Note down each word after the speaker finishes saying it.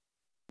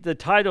The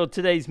title of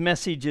today's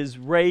message is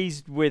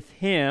Raised with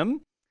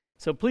Him.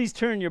 So please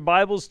turn your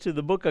Bibles to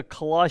the book of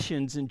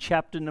Colossians in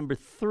chapter number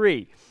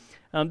 3.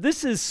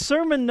 This is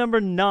sermon number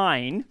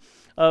 9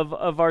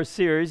 of our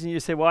series. And you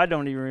say, well, I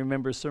don't even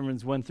remember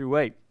sermons 1 through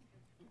 8.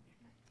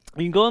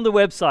 You can go on the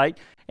website,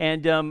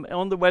 and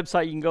on the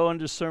website you can go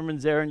under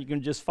sermons there, and you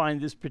can just find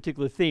this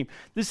particular theme.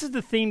 This is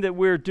the theme that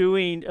we're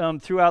doing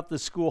throughout the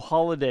school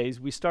holidays.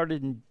 We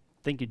started in,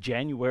 I think, in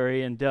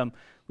January, and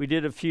we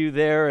did a few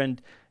there,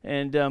 and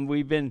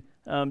we've been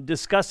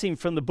discussing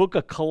from the book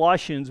of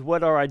Colossians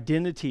what our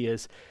identity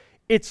is.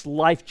 It's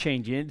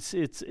life-changing.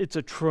 It's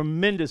a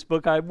tremendous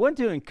book. I want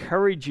to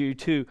encourage you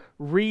to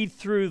read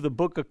through the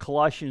book of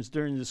Colossians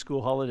during the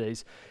school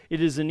holidays.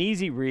 It is an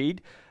easy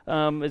read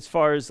as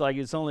far as like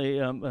it's only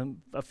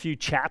a few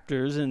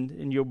chapters,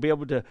 and you'll be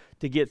able to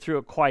get through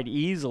it quite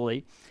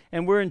easily.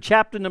 And we're in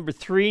chapter number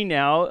 3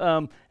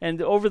 now,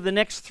 and over the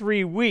next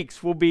 3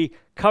 weeks, we'll be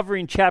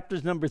covering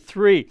chapters number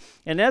 3.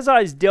 And as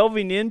I was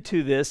delving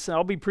into this,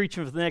 I'll be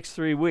preaching for the next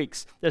 3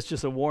 weeks. That's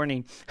just a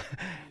warning.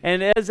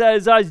 And as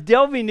I was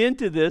delving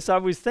into this, I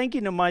was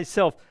thinking to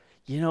myself,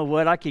 you know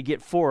what, I could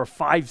get 4 or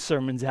 5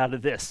 sermons out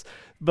of this.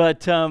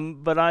 But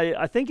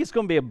I think it's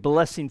going to be a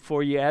blessing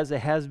for you, as it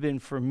has been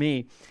for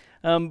me.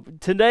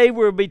 Today,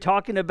 we'll be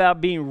talking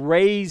about being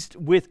raised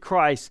with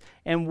Christ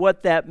and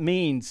what that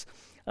means.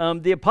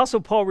 The Apostle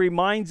Paul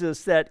reminds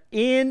us that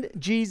in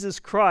Jesus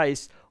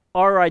Christ,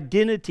 our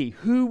identity,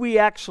 who we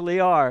actually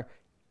are,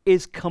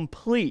 is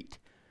complete.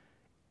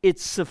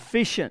 It's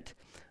sufficient.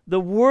 The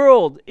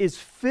world is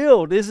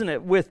filled, isn't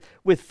it,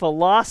 with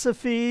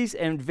philosophies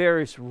and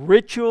various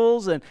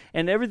rituals and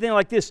everything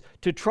like this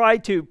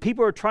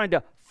people are trying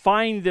to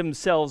find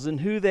themselves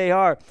and who they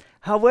are.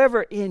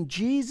 However, in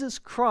Jesus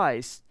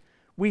Christ,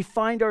 we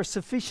find our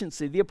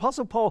sufficiency. The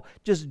Apostle Paul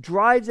just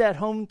drives that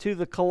home to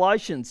the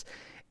Colossians.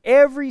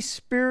 Every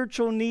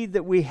spiritual need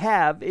that we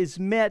have is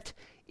met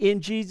in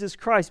Jesus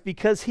Christ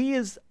because He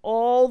is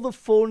all the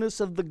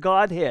fullness of the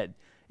Godhead.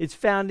 It's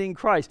found in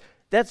Christ.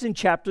 That's in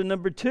chapter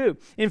number 2.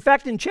 In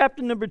fact, in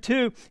chapter number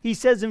 2, he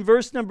says in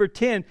verse number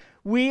 10,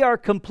 we are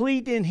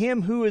complete in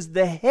Him who is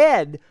the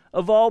head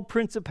of all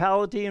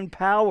principality and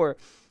power.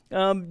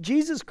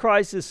 Jesus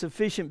Christ is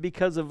sufficient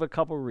because of a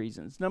couple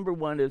reasons. Number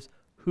one is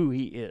who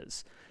He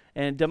is.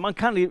 And I'm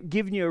kind of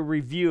giving you a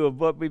review of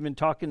what we've been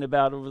talking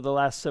about over the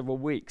last several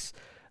weeks.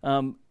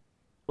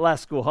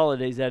 Last school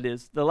holidays, that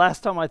is. The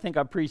last time I think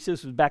I preached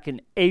this was back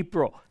in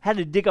April. Had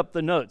to dig up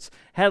the notes,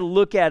 had to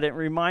look at it and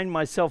remind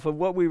myself of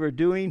what we were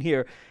doing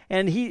here.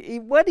 And he's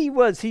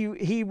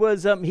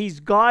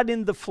God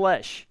in the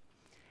flesh.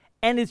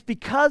 And it's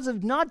because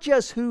of not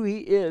just who He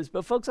is,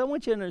 but folks, I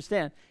want you to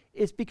understand,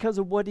 it's because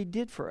of what He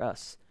did for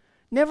us.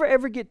 Never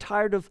ever get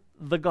tired of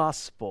the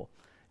gospel.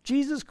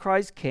 Jesus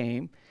Christ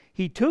came,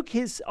 He took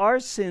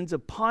our sins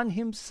upon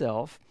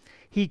Himself,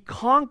 He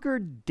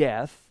conquered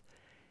death,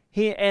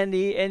 He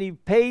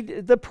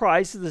paid the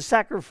price, the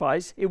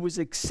sacrifice. It was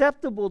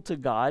acceptable to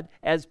God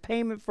as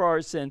payment for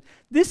our sin.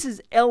 This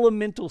is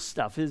elemental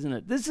stuff, isn't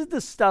it? This is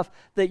the stuff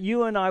that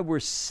you and I were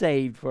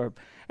saved for.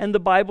 And the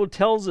Bible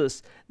tells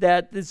us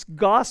that this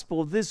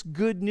gospel, this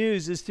good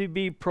news, is to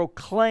be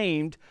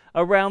proclaimed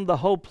around the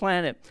whole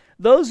planet.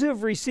 Those who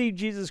have received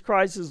Jesus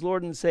Christ as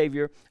Lord and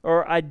Savior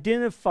are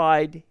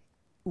identified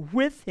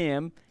with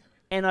Him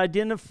and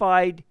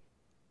identified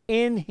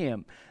in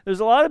Him. There's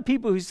a lot of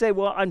people who say,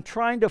 well, I'm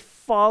trying to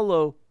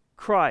follow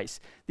Christ.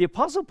 The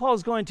Apostle Paul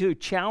is going to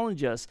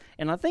challenge us,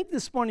 and I think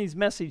this morning's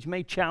message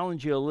may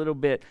challenge you a little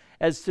bit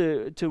as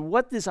to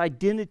what this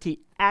identity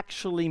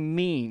actually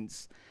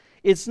means.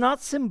 It's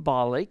not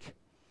symbolic.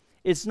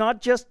 It's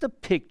not just a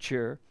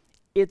picture.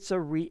 It's a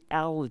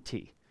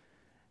reality.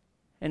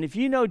 And if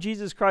you know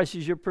Jesus Christ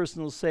is your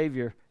personal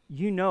Savior,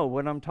 you know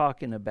what I'm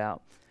talking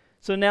about.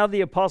 So now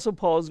the Apostle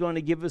Paul is going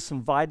to give us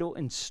some vital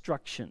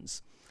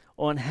instructions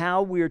on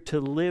how we're to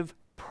live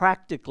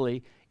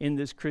practically in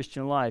this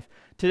Christian life.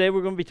 Today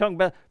we're going to be talking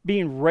about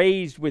being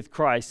raised with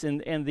Christ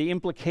and the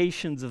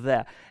implications of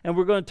that. And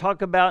we're going to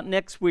talk about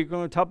next week, we're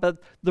going to talk about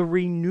the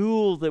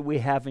renewal that we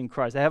have in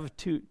Christ. I have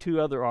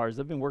two other R's.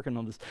 I've been working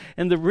on this.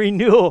 And the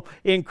renewal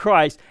in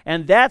Christ.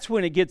 And that's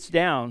when it gets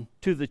down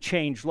to the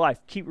changed life.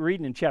 Keep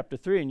reading in chapter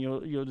 3 and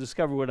you'll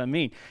discover what I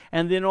mean.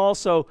 And then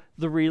also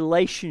the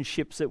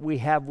relationships that we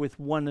have with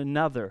one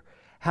another.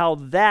 How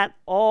that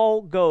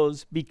all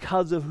goes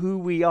because of who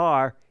we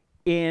are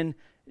in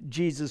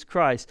Jesus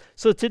Christ.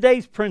 So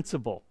today's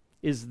principle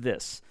is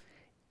this.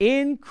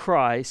 In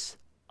Christ,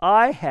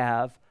 I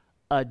have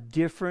a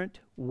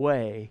different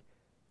way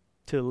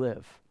to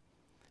live.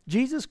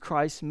 Jesus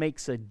Christ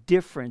makes a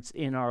difference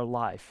in our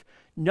life.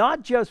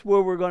 Not just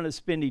where we're going to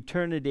spend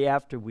eternity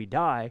after we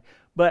die,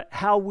 but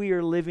how we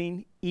are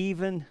living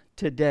even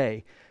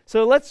today.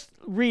 So let's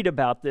read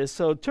about this.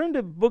 So turn to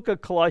the book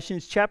of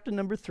Colossians, chapter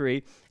number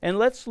 3, and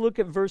let's look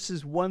at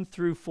verses 1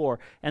 through 4.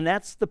 And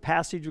that's the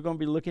passage we're going to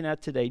be looking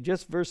at today,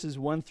 just verses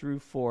 1 through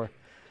 4.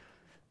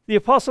 The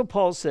Apostle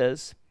Paul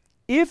says,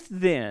 "If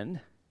then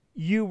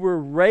you were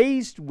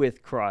raised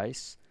with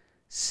Christ,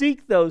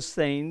 seek those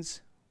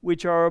things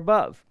which are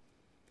above,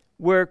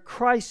 where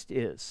Christ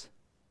is,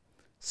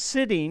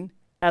 sitting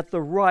at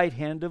the right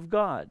hand of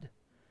God.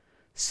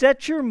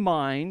 Set your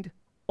mind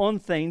on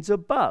things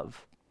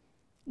above,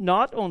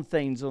 not on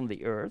things on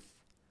the earth,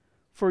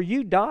 for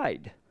you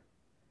died,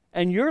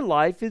 and your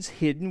life is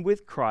hidden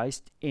with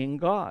Christ in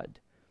God.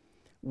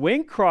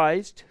 When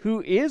Christ,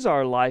 who is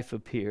our life,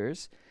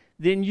 appears,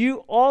 then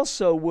you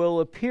also will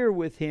appear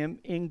with him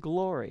in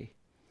glory.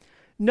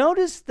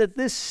 Notice that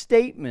this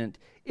statement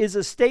is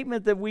a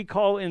statement that we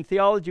call in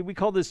theology, we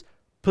call this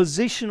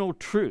positional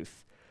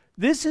truth.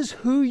 This is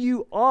who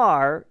you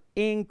are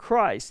in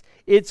Christ.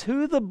 It's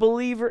who the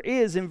believer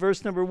is in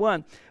verse number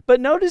 1. But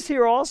notice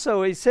here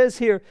also, it says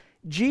here,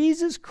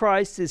 Jesus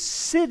Christ is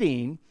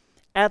sitting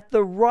at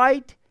the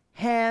right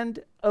hand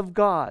of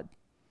God.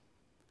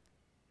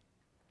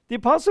 The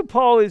Apostle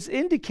Paul is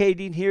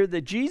indicating here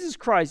that Jesus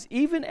Christ,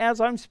 even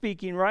as I'm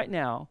speaking right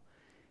now,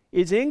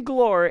 is in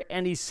glory,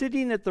 and he's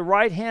sitting at the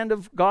right hand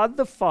of God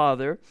the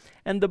Father.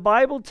 And the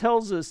Bible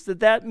tells us that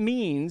that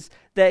means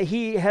that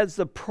he has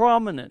the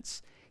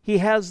prominence. He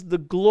has the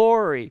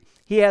glory.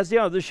 He has,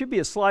 there should be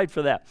a slide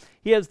for that.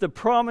 He has the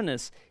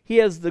prominence. He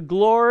has the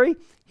glory.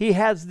 He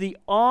has the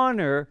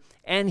honor.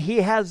 And he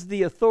has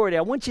the authority.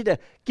 I want you to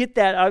get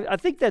that. I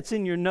think that's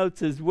in your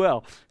notes as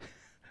well.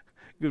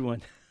 Good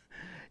one.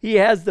 He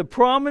has the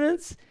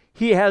prominence.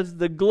 He has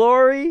the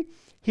glory.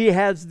 He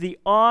has the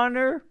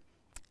honor.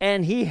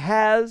 And he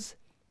has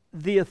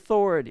the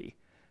authority.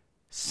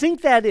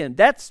 Sink that in.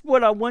 That's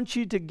what I want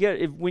you to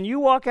get. When you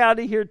walk out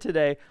of here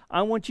today,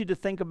 I want you to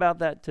think about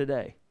that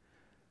today.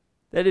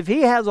 That if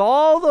he has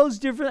all those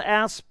different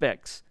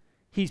aspects,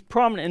 he's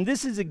prominent. And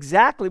this is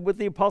exactly what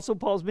the Apostle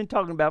Paul's been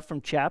talking about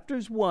from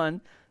chapters 1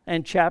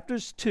 and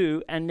chapters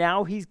 2, and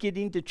now he's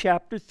getting to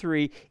chapter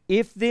 3.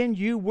 If then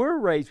you were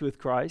raised with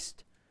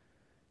Christ,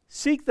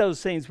 seek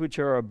those things which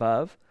are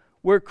above,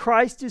 where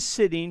Christ is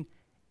sitting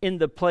in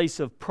the place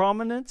of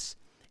prominence,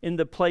 in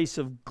the place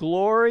of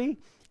glory,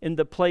 in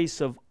the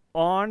place of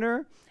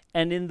honor,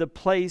 and in the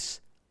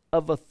place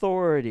of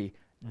authority.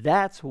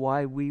 That's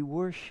why we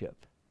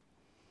worship.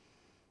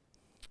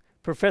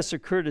 Professor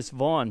Curtis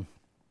Vaughan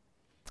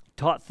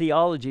taught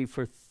theology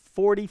for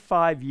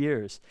 45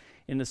 years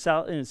in the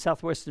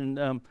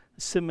Southwestern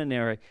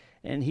Seminary,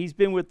 and he's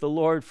been with the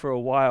Lord for a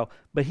while.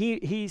 But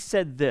he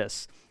said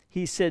this.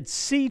 He said,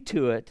 see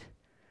to it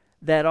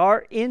that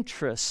our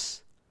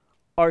interests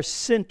are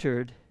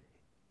centered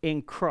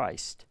in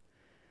Christ,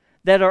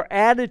 that our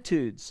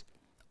attitudes,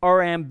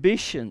 our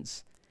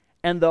ambitions,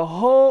 and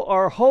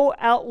our whole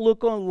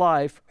outlook on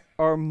life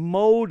are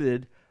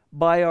molded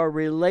by our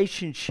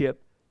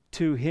relationship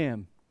to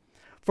him.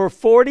 For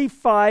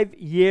 45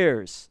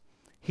 years,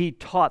 he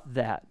taught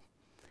that,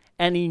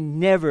 and he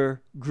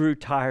never grew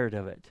tired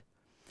of it.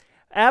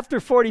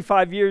 After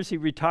 45 years, he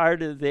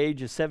retired at the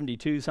age of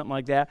 72, something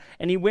like that,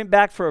 and he went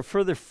back for a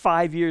further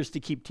 5 years to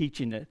keep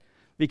teaching it,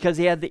 because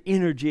he had the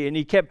energy, and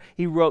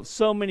he wrote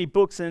so many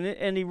books,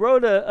 and he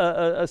wrote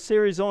a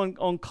series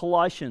on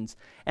Colossians.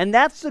 And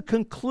that's the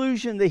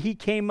conclusion that he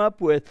came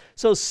up with.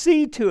 So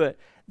see to it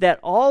that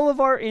all of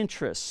our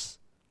interests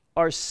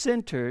are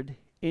centered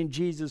in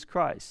Jesus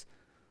Christ.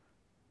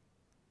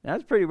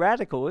 That's pretty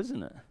radical,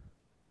 isn't it?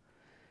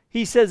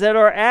 He says that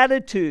our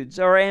attitudes,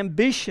 our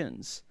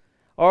ambitions,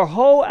 our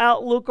whole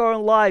outlook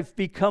on life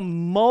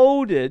become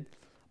molded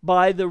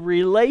by the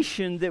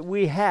relation that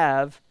we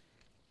have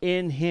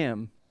in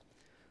him.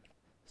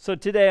 So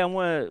today I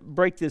want to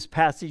break this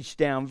passage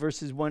down,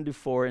 verses 1 to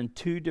 4, in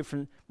two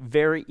different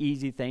very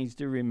easy things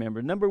to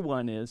remember. Number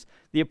one is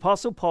the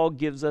Apostle Paul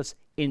gives us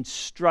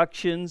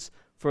instructions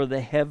for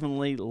the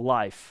heavenly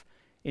life.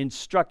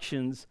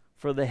 Instructions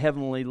for the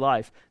heavenly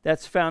life.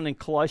 That's found in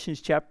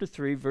Colossians chapter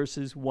 3,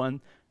 verses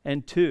 1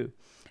 and 2.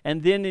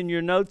 And then in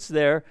your notes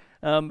there,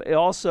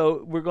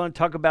 also we're going to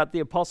talk about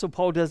the Apostle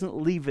Paul doesn't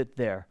leave it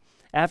there.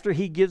 After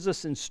he gives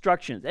us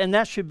instructions, and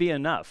that should be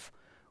enough.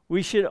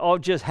 We should all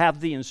just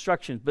have the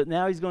instructions, but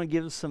now he's going to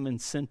give us some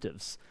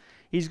incentives.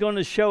 He's going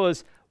to show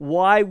us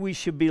why we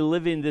should be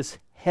living this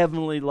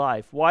heavenly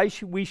life, why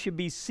we should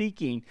be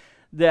seeking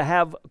to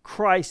have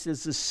Christ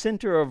as the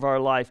center of our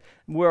life,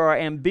 where our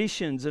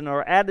ambitions and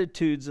our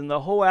attitudes and the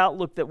whole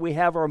outlook that we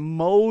have are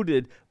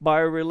molded by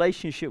our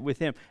relationship with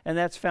him. And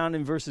that's found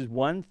in verses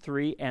 1,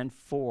 3, and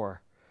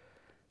 4.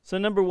 So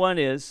number one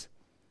is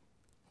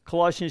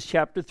Colossians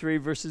chapter 3,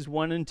 verses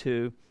 1 and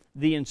 2,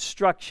 the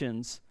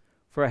instructions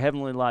for a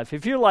heavenly life.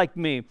 If you're like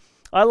me,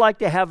 I like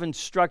to have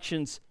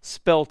instructions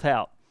spelt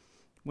out.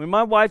 When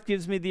my wife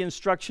gives me the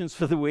instructions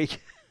for the week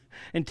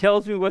and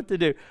tells me what to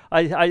do,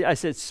 I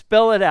said,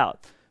 spell it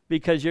out,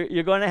 because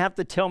you're going to have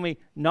to tell me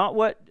not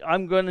what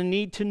I'm going to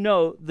need to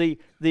know, the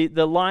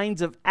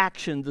lines of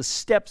action, the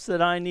steps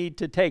that I need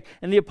to take.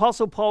 And the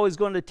Apostle Paul is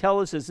going to tell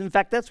us this. In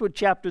fact, that's what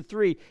chapter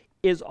 3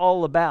 is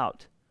all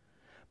about.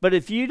 But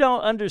if you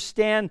don't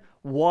understand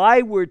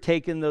why we're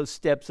taking those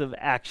steps of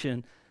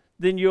action,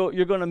 then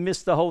you're going to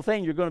miss the whole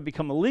thing. You're going to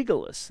become a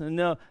legalist. And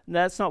no,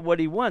 that's not what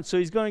he wants. So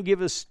he's going to give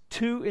us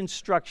two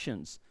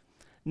instructions.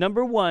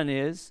 Number one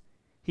is,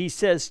 he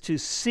says to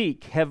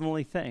seek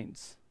heavenly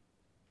things.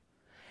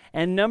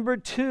 And number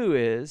 2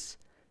 is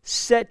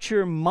set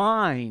your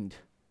mind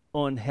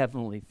on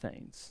heavenly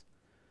things.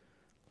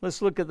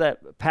 Let's look at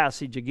that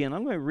passage again.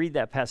 I'm going to read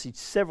that passage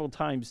several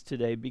times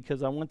today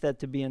because I want that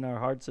to be in our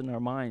hearts and our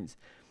minds.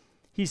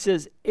 He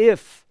says,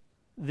 if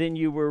then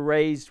you were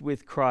raised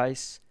with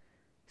Christ,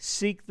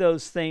 seek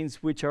those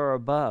things which are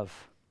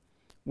above,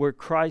 where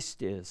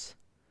Christ is,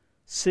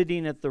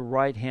 sitting at the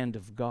right hand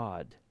of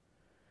God.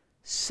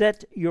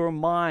 Set your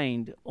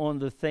mind on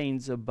the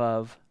things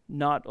above,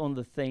 not on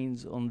the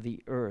things on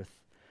the earth.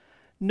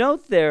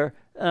 Note there,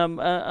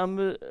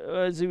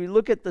 as we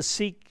look at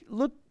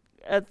look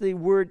at the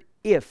word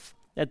if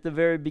at the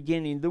very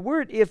beginning. The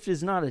word if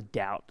is not a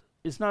doubt.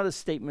 It's not a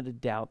statement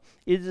of doubt.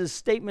 It is a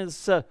statement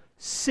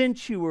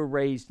since you were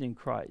raised in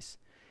Christ.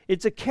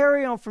 It's a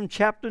carry on from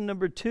chapter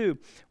number 2,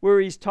 where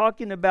he's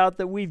talking about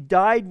that we've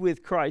died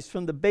with Christ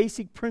from the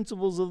basic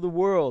principles of the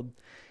world.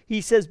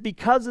 He says,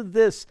 because of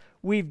this,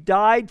 we've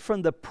died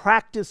from the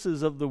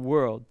practices of the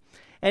world.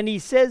 And he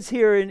says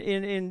here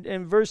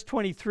in verse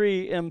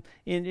 23,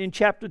 in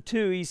chapter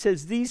 2, he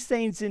says, these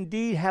things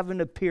indeed have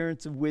an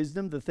appearance of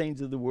wisdom, the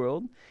things of the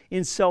world,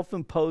 in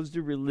self-imposed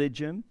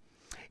religion,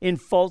 in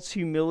false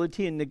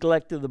humility and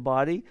neglect of the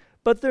body,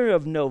 but they're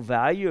of no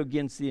value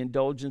against the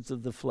indulgence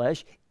of the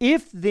flesh.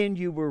 If then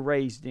you were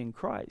raised in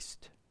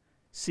Christ,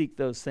 seek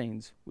those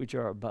things which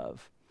are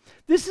above.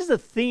 This is a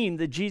theme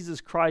that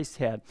Jesus Christ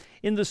had.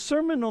 In the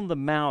Sermon on the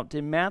Mount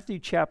in Matthew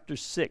chapter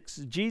 6,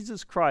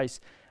 Jesus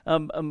Christ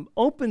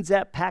opens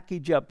that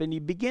package up, and he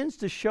begins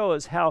to show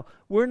us how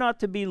we're not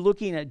to be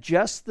looking at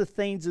just the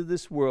things of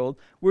this world.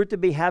 We're to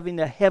be having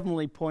a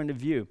heavenly point of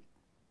view.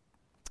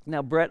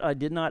 Now, Brett, I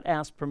did not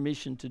ask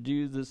permission to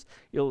do this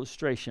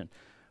illustration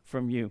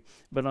from you,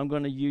 but I'm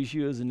going to use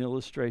you as an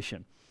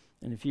illustration.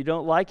 And if you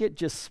don't like it,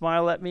 just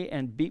smile at me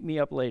and beat me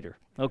up later,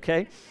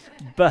 okay?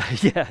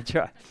 But yeah,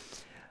 try.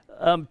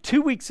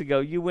 2 weeks ago,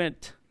 you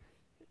went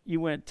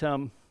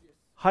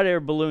hot air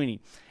ballooning.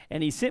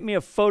 And he sent me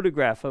a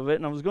photograph of it,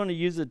 and I was going to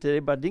use it today,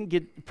 but I didn't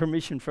get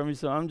permission from him,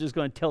 so I'm just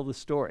going to tell the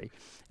story.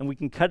 And we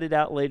can cut it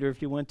out later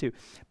if you want to.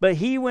 But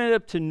he went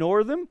up to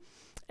Northam,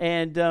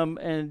 and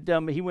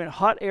he went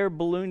hot air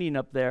ballooning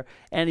up there,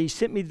 and he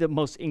sent me the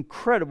most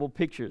incredible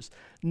pictures.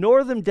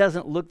 Northam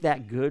doesn't look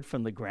that good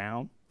from the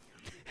ground.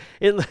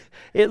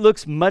 It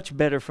looks much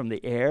better from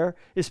the air,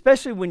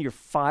 especially when you're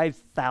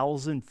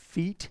 5,000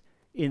 feet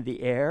in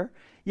the air.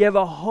 You have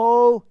a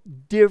whole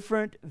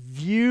different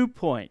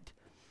viewpoint.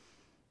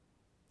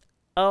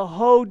 A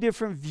whole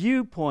different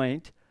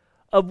viewpoint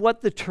of what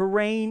the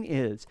terrain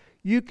is.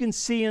 You can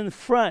see in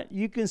front,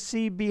 you can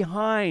see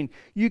behind,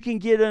 you can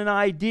get an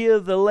idea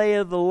of the lay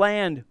of the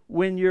land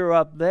when you're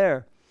up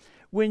there.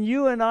 When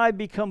you and I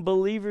become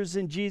believers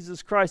in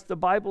Jesus Christ, the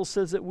Bible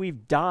says that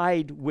we've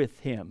died with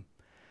him,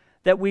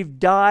 that we've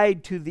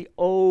died to the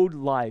old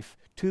life,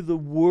 to the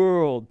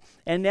world,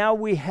 and now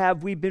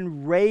we've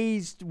been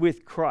raised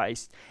with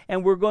Christ,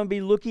 and we're going to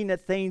be looking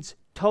at things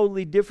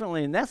totally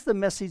differently, and that's the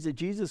message that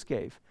Jesus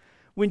gave.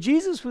 When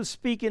Jesus was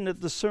speaking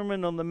at the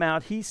Sermon on the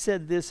Mount, he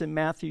said this in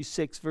Matthew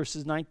 6,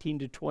 verses 19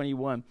 to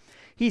 21.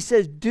 He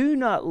says, do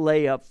not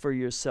lay up for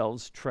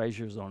yourselves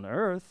treasures on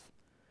earth,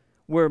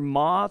 where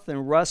moth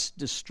and rust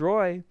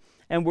destroy,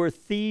 and where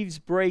thieves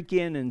break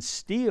in and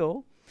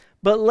steal,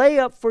 but lay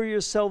up for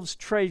yourselves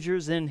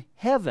treasures in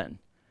heaven,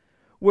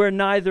 where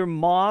neither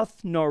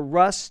moth nor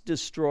rust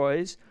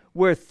destroys,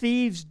 where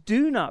thieves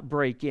do not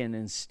break in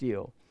and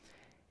steal.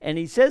 And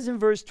he says in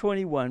verse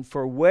 21,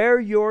 for where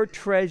your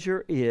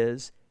treasure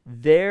is,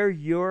 there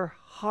your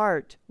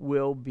heart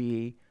will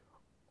be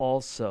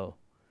also.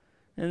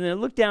 And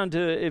then look down to,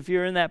 if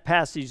you're in that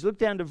passage, look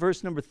down to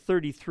verse number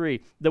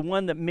 33, the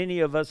one that many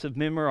of us have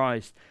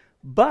memorized.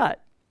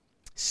 But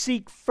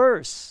seek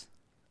first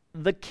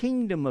the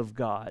kingdom of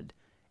God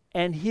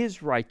and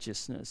his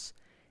righteousness,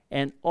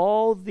 and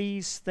all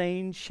these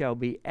things shall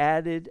be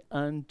added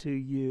unto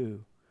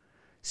you.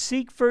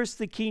 Seek first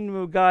the kingdom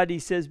of God, he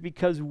says,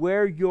 because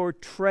where your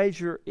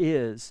treasure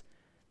is,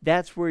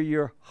 that's where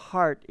your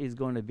heart is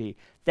going to be.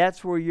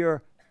 That's where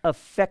your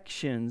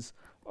affections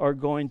are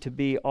going to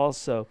be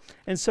also.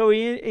 And so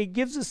he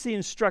gives us the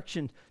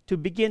instruction to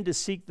begin to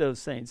seek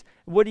those things.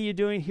 What are you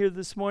doing here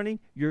this morning?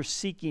 You're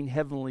seeking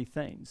heavenly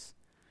things.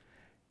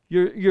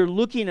 You're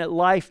looking at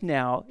life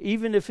now,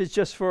 even if it's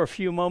just for a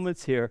few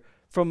moments here,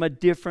 from a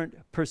different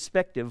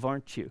perspective,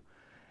 aren't you?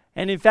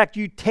 And in fact,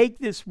 you take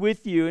this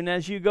with you, and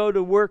as you go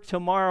to work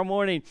tomorrow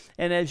morning,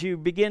 and as you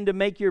begin to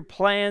make your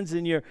plans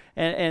and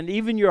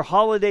even your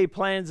holiday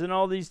plans and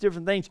all these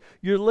different things,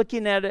 you're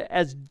looking at it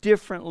as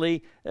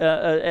differently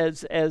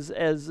as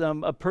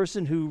a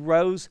person who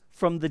rose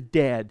from the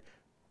dead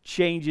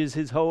changes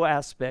his whole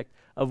aspect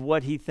of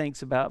what he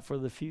thinks about for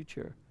the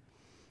future.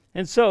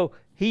 And so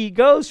he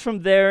goes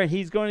from there, and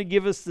he's going to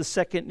give us the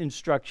second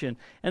instruction.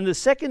 And the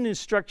second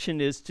instruction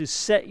is to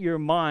set your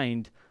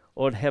mind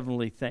on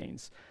heavenly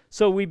things.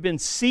 So we've been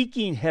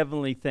seeking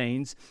heavenly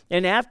things,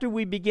 and after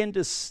we begin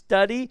to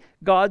study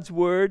God's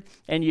Word,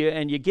 and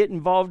you get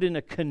involved in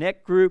a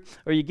connect group,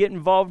 or you get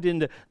involved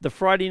in the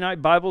Friday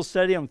night Bible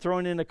study, I'm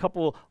throwing in a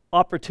couple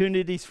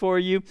opportunities for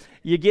you.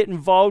 You get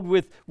involved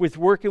with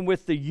working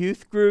with the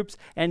youth groups,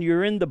 and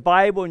you're in the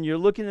Bible and you're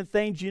looking at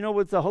things. You know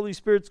what the Holy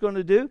Spirit's going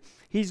to do?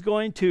 He's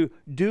going to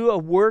do a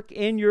work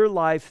in your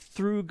life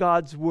through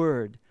God's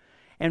Word.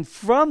 And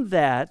from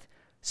that,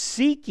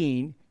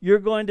 seeking, you're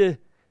going to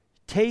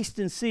taste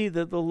and see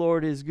that the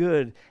Lord is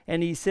good.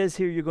 And he says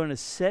here, you're going to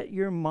set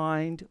your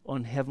mind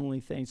on heavenly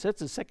things.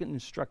 That's the second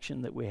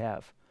instruction that we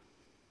have.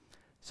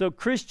 So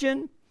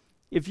Christian,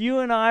 if you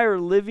and I are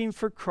living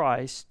for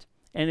Christ,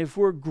 and if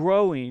we're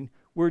growing,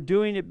 we're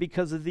doing it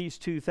because of these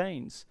two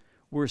things.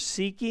 We're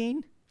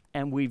seeking,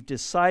 and we've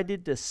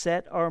decided to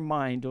set our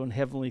mind on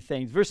heavenly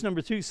things. Verse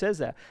number 2 says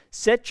that.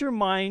 Set your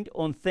mind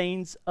on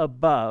things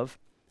above,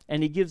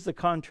 and he gives the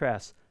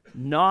contrast,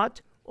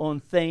 not on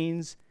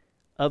things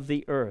of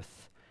the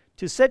earth.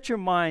 To set your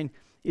mind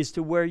is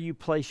to where you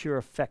place your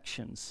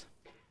affections.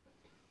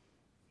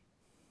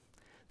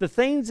 The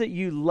things that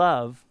you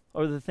love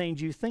are the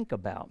things you think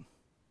about.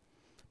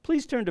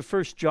 Please turn to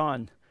 1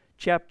 John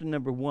chapter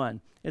number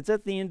 1. It's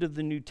at the end of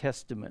the New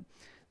Testament.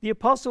 The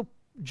Apostle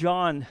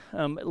John,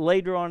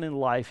 later on in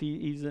life,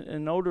 he's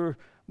an older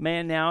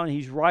man now, and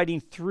he's writing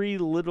 3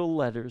 little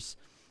letters.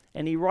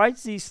 And he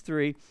writes these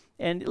 3,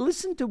 and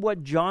listen to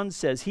what John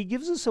says. He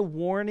gives us a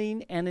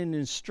warning and an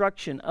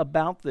instruction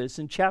about this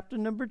in chapter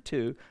number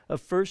 2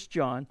 of 1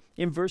 John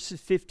in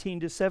verses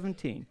 15 to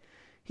 17.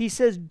 He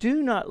says,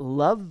 do not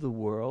love the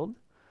world,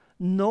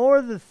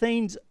 nor the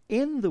things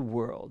in the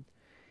world.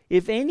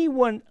 If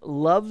anyone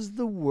loves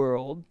the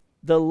world,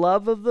 the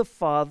love of the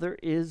Father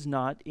is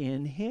not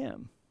in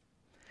him.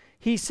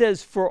 He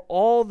says, for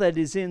all that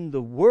is in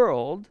the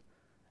world,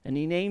 and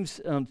he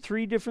names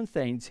 3 different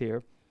things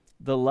here,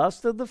 the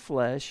lust of the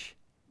flesh,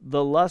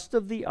 the lust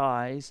of the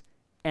eyes,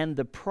 and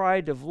the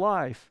pride of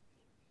life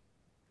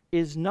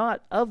is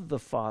not of the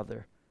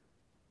Father,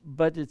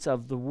 but it's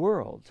of the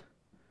world.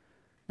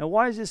 Now,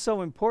 why is this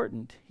so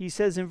important? He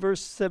says in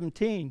verse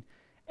 17,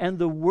 and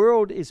the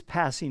world is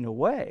passing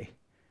away,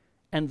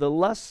 and the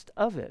lust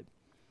of it,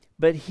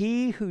 but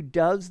he who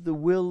does the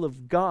will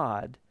of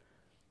God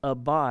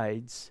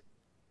abides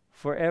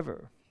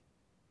forever.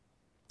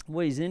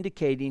 What he's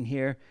indicating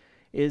here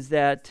is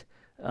that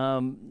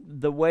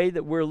the way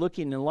that we're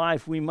looking in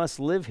life, we must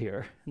live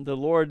here. The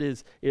Lord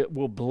it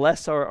will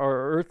bless our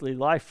earthly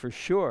life for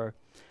sure,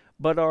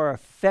 but our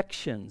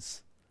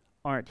affections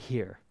aren't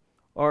here.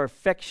 Our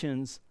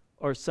affections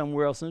are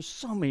somewhere else. And there's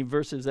so many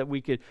verses that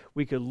we could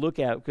look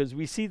at, because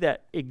we see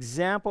that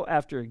example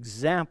after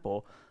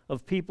example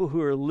of people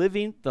who are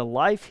living the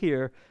life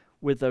here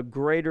with a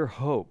greater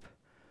hope.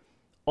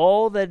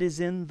 All that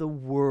is in the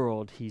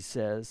world, he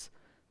says,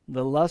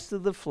 the lust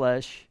of the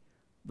flesh,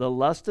 the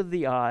lust of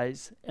the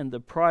eyes, and the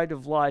pride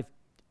of life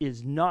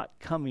is not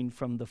coming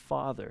from the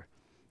Father,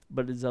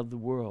 but is of the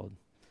world.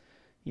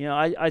 You know,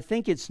 I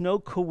think it's no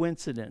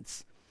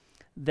coincidence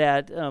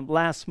that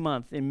last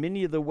month in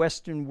many of the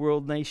Western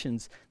world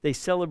nations, they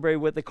celebrate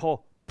what they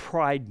call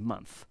Pride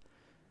Month.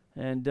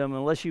 And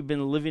unless you've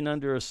been living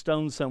under a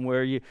stone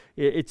somewhere,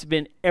 it's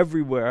been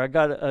everywhere. I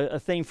got a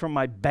thing from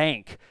my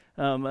bank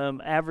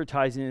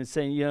advertising and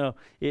saying, you know,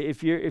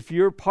 if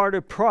you're part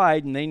of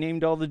Pride, and they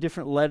named all the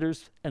different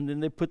letters, and then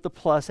they put the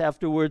plus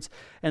afterwards,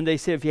 and they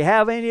said, if you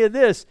have any of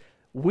this,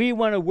 we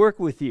want to work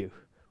with you.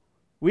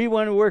 We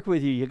want to work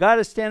with you. You got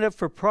to stand up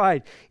for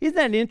Pride. Isn't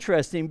that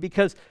interesting?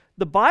 Because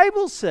the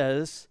Bible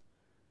says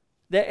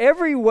that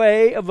every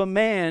way of a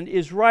man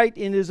is right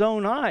in his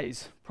own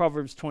eyes,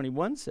 Proverbs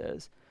 21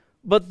 says.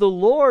 But the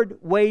Lord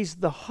weighs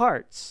the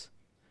hearts.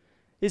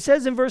 It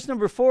says in verse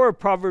number 4 of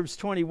Proverbs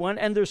 21,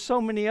 and there's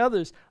so many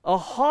others, a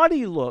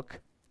haughty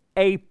look,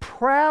 a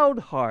proud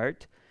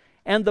heart,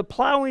 and the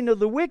plowing of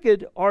the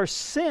wicked are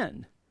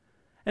sin.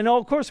 And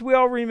of course, we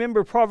all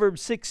remember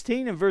Proverbs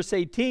 16 and verse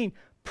 18,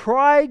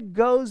 pride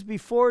goes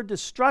before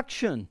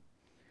destruction,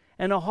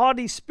 and a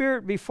haughty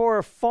spirit before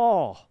a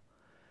fall.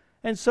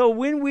 And so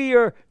when we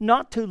are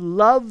not to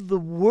love the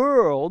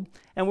world,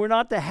 and we're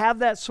not to have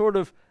that sort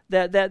of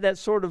that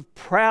sort of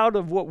proud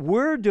of what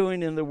we're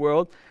doing in the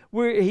world,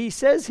 he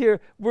says here,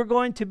 we're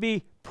going to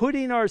be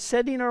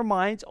setting our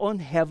minds on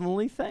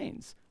heavenly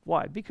things.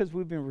 Why? Because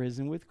we've been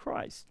risen with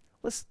Christ.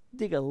 Let's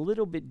dig a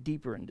little bit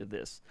deeper into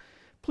this.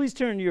 Please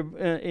turn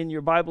in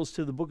your Bibles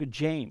to the book of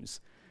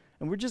James.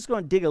 And we're just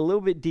going to dig a little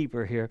bit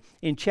deeper here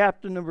in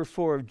chapter number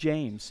 4 of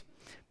James.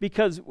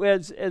 Because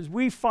as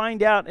we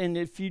find out, and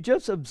if you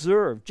just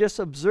observe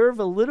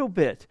a little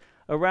bit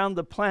around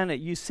the planet,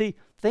 you see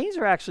things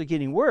are actually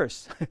getting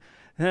worse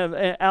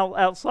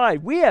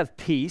outside. We have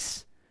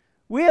peace.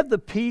 We have the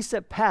peace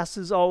that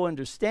passes all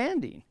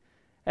understanding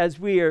as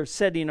we are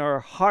setting our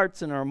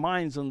hearts and our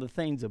minds on the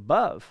things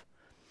above.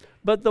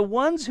 But the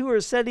ones who are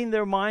setting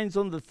their minds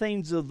on the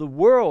things of the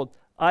world,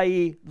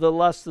 i.e. the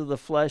lust of the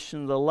flesh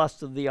and the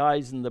lust of the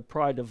eyes and the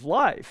pride of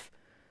life,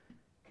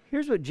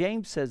 here's what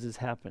James says is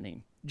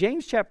happening.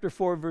 James chapter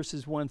 4,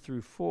 verses 1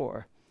 through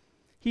 4.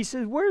 He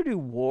says, where do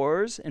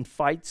wars and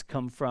fights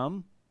come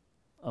from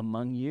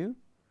among you?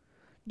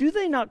 Do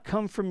they not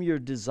come from your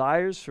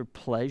desires for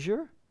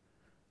pleasure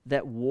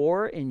that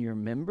war in your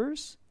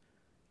members?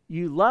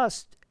 You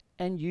lust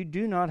and you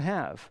do not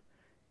have.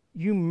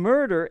 You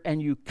murder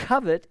and you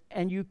covet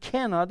and you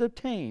cannot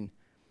obtain.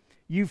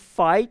 You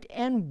fight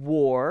and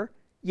war,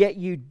 yet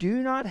you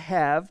do not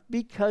have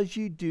because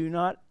you do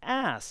not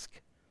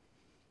ask.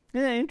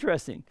 Isn't that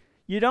interesting?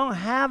 You don't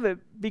have it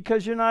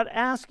because you're not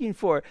asking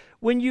for it.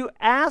 When you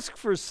ask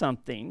for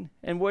something,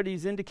 and what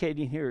he's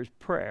indicating here is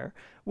prayer,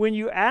 when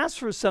you ask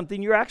for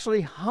something, you're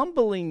actually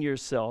humbling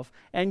yourself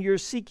and you're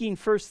seeking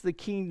first the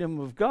kingdom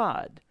of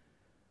God.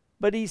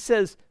 But he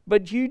says,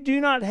 but you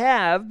do not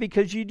have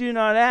because you do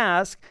not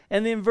ask.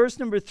 And then verse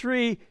number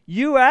 3,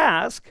 you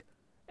ask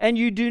and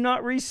you do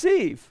not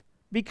receive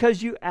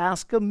because you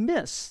ask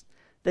amiss,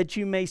 that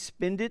you may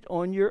spend it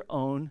on your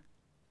own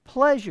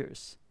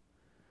pleasures.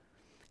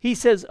 He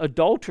says,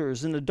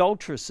 adulterers and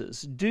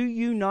adulteresses, do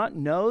you not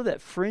know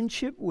that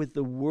friendship with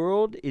the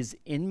world is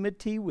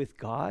enmity with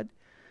God?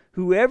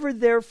 Whoever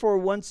therefore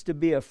wants to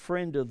be a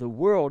friend of the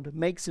world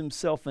makes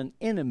himself an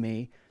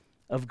enemy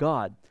of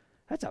God.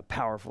 That's a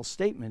powerful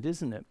statement,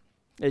 isn't it,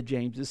 that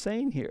James is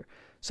saying here.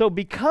 So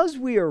because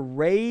we are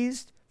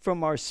raised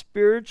from our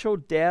spiritual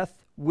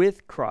death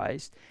with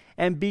Christ,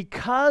 and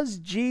because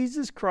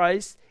Jesus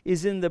Christ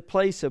is in the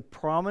place of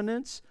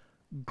prominence,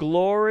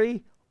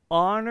 glory,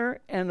 honor,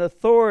 and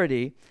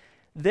authority,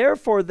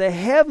 therefore the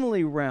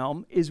heavenly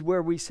realm is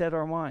where we set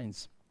our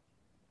minds.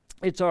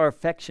 It's our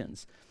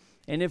affections.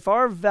 And if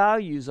our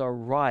values are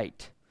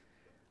right,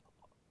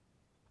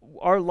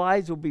 our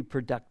lives will be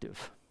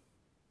productive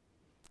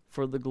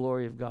for the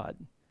glory of God.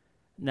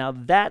 Now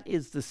that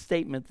is the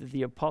statement that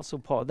the Apostle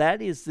Paul,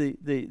 that is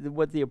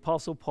what the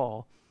Apostle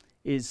Paul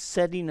is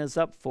setting us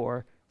up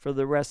for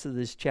the rest of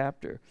this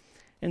chapter.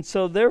 And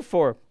so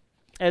therefore,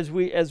 as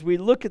we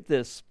look at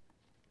this,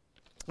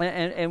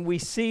 and we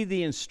see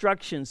the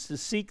instructions to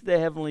seek the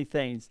heavenly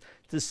things,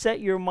 to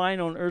set your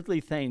mind on earthly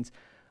things,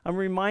 I'm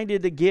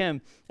reminded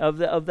again of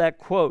that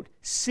quote,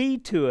 see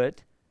to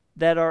it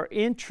that our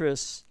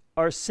interests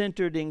are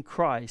centered in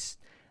Christ,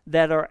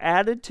 that our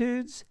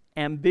attitudes,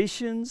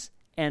 ambitions,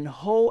 and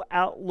whole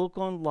outlook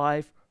on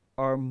life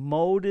are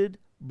molded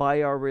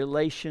by our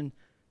relation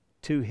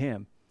to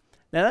Him.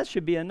 Now that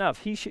should be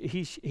enough.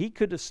 He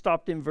could have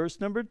stopped in verse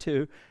number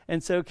 2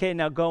 and said, okay,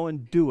 now go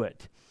and do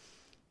it.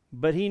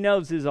 But he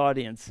knows his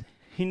audience.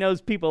 He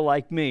knows people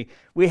like me.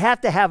 We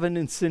have to have an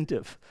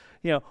incentive.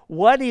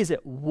 What is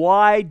it?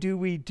 Why do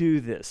we do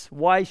this?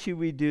 Why should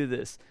we do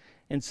this?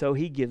 And so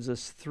he gives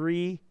us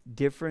 3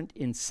 different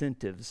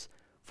incentives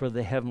for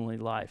the heavenly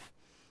life.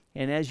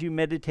 And as you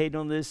meditate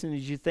on this and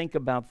as you think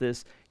about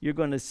this, you're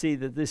going to see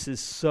that this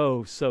is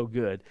so, so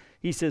good.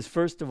 He says,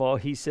 first of all,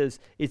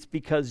 it's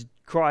because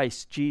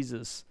Christ,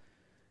 Jesus,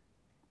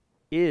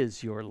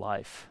 is your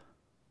life.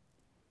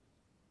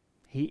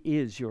 He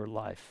is your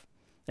life.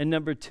 And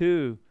number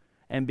 2,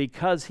 and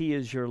because He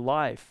is your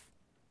life,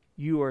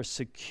 you are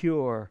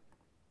secure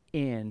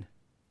in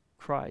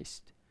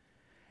Christ.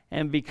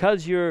 And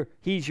because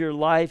He's your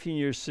life and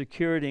you're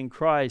secured in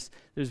Christ,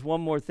 there's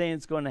one more thing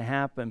that's going to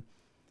happen.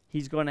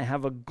 He's going to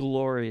have a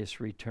glorious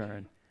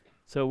return.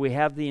 So we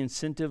have the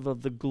incentive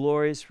of the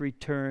glorious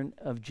return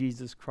of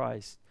Jesus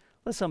Christ.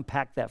 Let's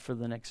unpack that for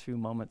the next few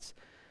moments.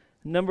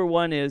 Number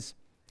 1 is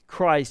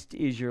Christ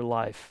is your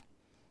life.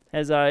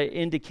 As I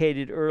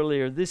indicated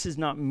earlier, this is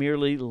not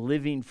merely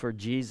living for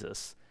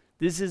Jesus.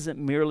 This isn't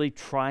merely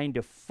trying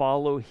to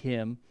follow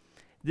Him.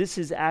 This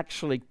is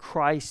actually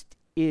Christ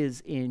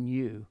is in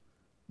you,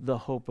 the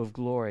hope of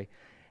glory.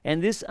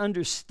 And this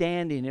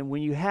understanding, and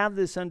when you have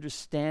this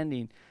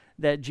understanding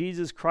that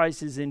Jesus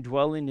Christ is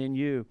indwelling in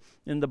you,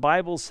 and the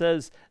Bible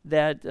says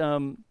that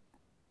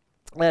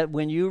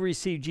when you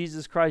receive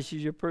Jesus Christ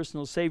as your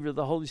personal Savior,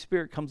 the Holy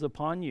Spirit comes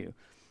upon you.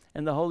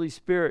 And the Holy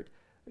Spirit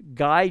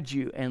guide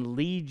you and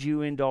lead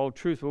you into all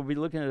truth. We'll be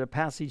looking at a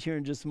passage here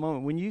in just a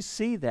moment. When you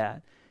see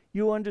that,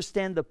 you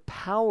understand the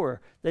power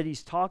that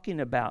he's talking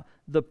about,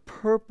 the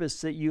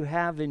purpose that you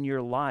have in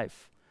your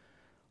life.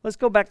 Let's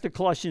go back to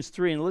Colossians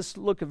 3 and let's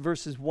look at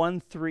verses 1,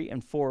 3,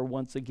 and 4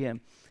 once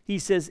again. He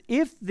says,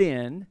 if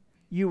then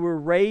you were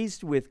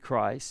raised with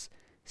Christ,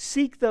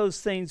 seek those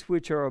things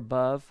which are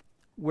above,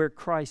 where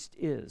Christ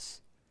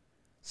is,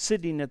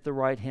 sitting at the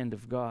right hand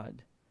of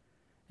God.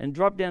 And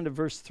drop down to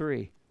verse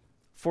 3.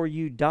 For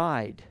you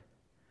died,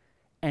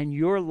 and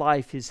your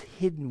life is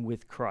hidden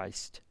with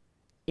Christ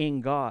in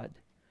God.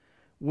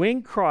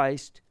 When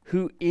Christ,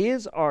 who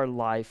is our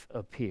life,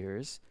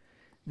 appears,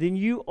 then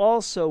you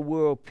also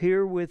will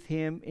appear with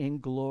Him in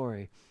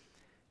glory.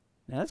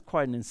 Now that's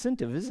quite an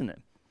incentive, isn't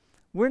it?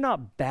 We're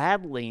not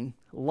battling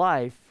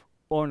life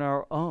on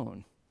our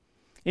own.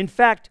 In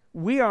fact,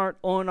 we aren't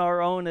on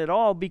our own at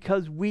all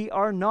because we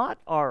are not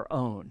our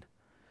own.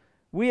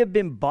 We have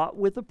been bought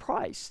with a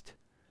price.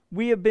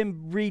 We have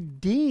been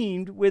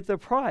redeemed with a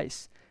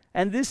price.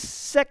 And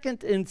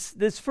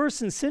this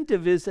first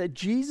incentive is that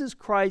Jesus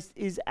Christ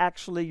is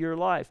actually your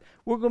life.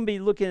 We're going to be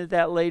looking at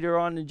that later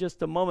on in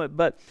just a moment.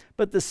 But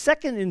the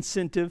second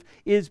incentive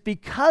is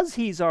because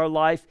He's our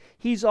life,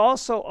 He's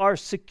also our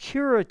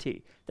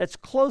security. That's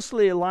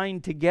closely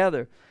aligned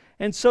together.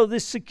 And so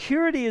this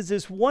security is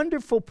this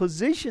wonderful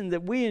position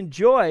that we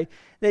enjoy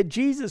that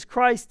Jesus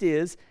Christ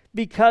is,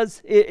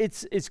 because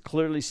it's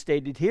clearly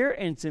stated here,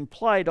 and it's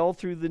implied all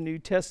through the New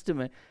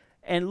Testament.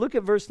 And look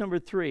at verse number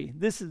 3.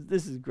 This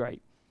is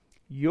great.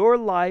 Your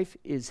life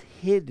is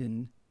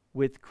hidden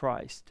with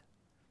Christ.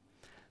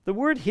 The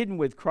word hidden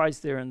with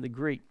Christ there in the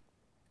Greek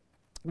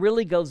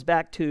really goes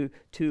back to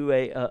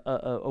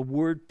a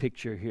word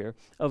picture here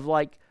of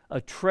like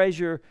a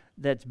treasure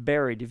that's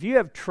buried. If you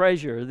have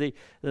treasure,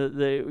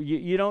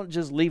 you don't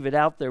just leave it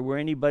out there where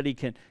anybody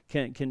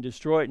can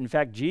destroy it. In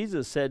fact,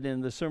 Jesus said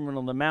in the Sermon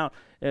on the Mount,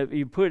 if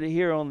you put it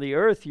here on the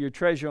earth, your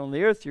treasure on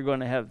the earth, you're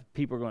going to have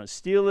people are going to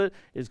steal it.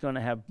 It's going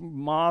to have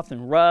moth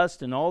and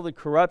rust and all the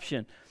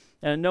corruption.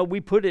 And no, we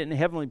put it in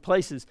heavenly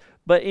places.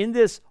 But in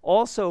this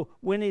also,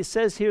 when it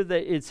says here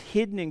that it's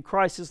hidden in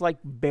Christ, it's like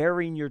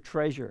burying your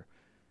treasure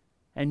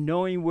and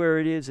knowing where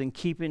it is and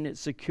keeping it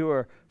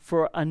secure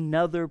for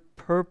another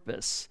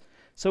purpose.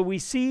 So we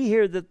see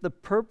here that the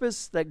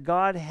purpose that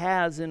God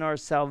has in our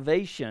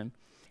salvation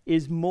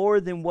is more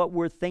than what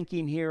we're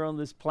thinking here on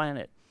this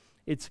planet.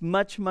 It's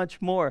much,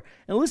 much more.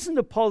 And listen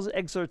to Paul's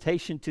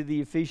exhortation to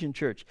the Ephesian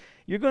church.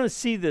 You're going to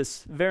see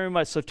this very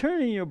much. So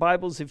turn in your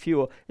Bibles, if you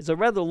will. It's a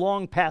rather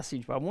long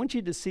passage, but I want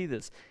you to see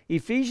this.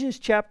 Ephesians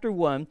chapter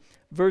 1,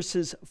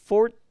 verses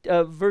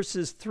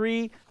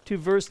 3 to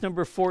verse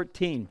number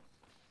 14.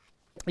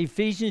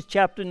 Ephesians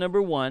chapter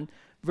number 1,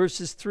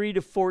 verses 3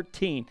 to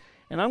 14.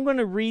 And I'm going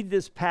to read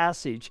this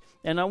passage,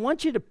 and I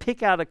want you to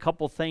pick out a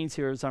couple things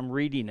here as I'm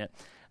reading it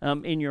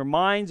in your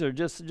minds, or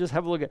just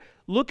have a look at.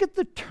 Look at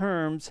the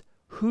terms,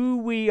 who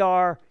we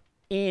are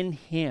in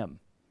Him.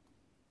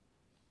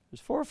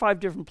 There's 4 or 5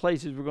 different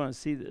places we're going to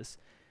see this.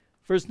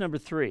 Verse number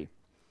 3.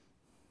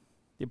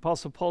 The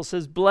Apostle Paul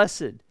says,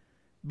 "Blessed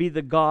be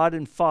the God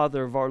and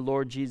Father of our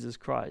Lord Jesus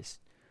Christ,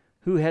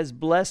 who has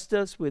blessed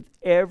us with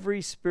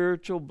every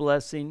spiritual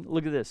blessing,"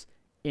 look at this,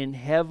 "in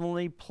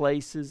heavenly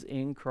places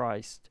in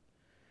Christ,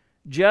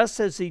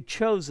 just as He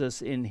chose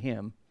us in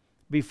Him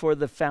before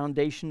the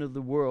foundation of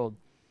the world,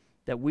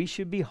 that we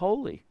should be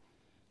holy,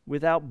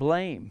 without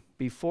blame,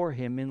 before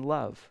Him in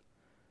love,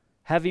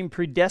 having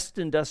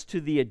predestined us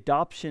to the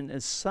adoption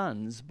as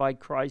sons by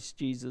Christ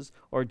Jesus,"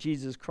 or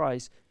Jesus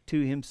Christ,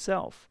 "to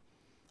Himself,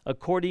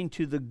 according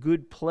to the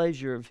good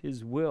pleasure of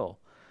His will,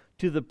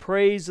 to the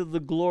praise of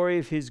the glory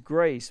of His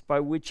grace, by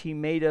which He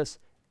made us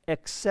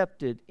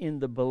accepted in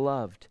the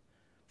Beloved."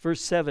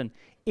 Verse 7,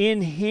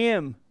 "In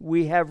Him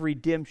we have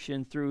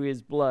redemption through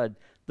His blood,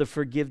 the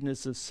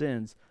forgiveness of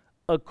sins,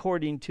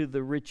 according to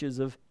the riches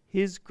of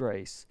His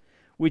grace,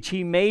 which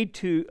He made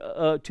to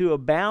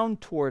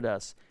abound toward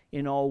us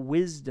in all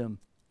wisdom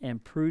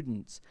and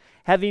prudence,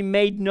 having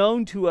made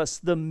known to us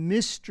the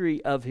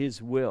mystery of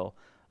His will,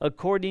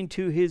 according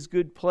to His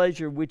good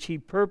pleasure, which He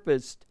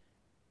purposed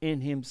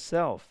in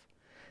Himself,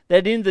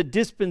 that in the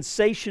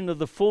dispensation of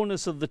the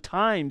fullness of the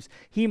times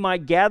He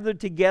might gather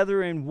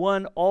together in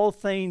one all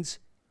things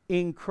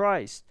in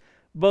Christ,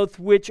 both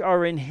which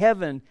are in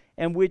heaven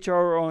and which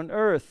are on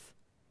earth,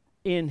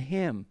 in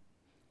Him."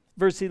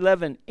 Verse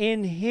 11,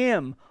 "In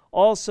Him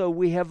also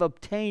we have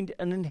obtained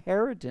an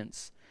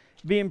inheritance,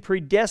 being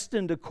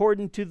predestined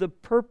according to the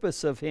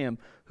purpose of Him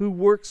who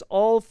works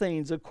all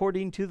things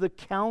according to the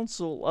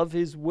counsel of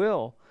His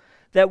will,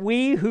 that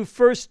we who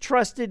first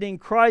trusted in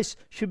Christ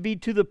should be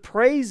to the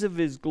praise of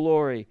His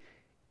glory.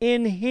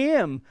 In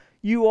Him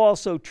you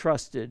also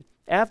trusted,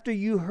 after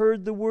you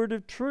heard the word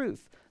of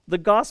truth, the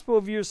gospel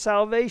of your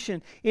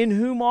salvation, in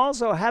whom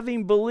also,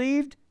 having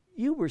believed,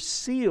 you were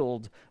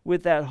sealed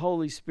with that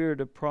Holy Spirit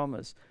of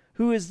promise,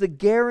 who is the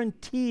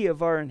guarantee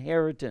of our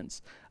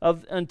inheritance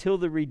until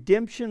the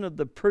redemption of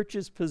the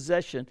purchased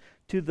possession,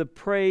 to the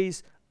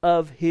praise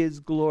of His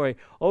glory."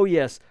 Oh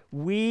yes,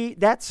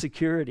 that's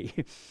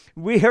security.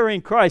 We are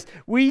in Christ.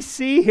 We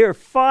see here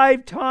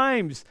 5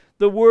 times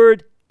the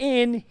word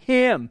 "in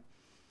Him."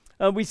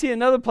 We see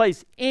another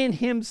place, "in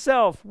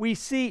Himself." We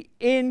see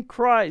 "in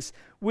Christ."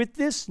 With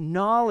this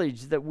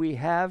knowledge that we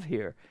have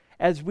here,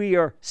 as we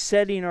are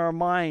setting our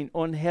mind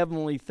on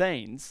heavenly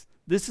things,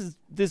 this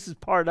is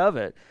part of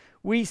it.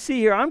 We see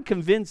here, I'm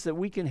convinced that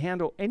we can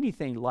handle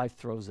anything life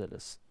throws at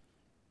us.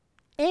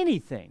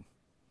 Anything.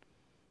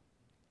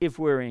 If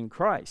we're in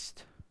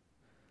Christ.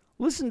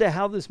 Listen to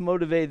how this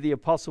motivated the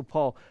Apostle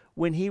Paul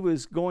when he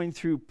was going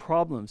through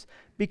problems.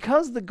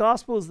 Because the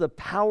gospel is the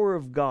power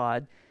of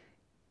God,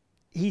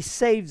 He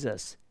saves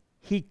us.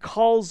 He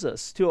calls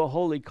us to a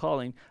holy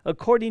calling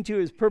according to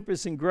His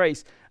purpose and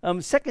grace.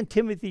 2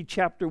 Timothy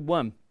chapter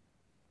 1,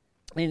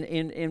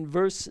 in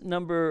verse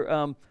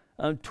number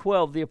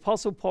 12, the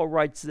Apostle Paul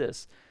writes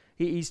this.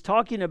 He's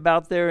talking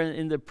about there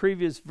in the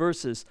previous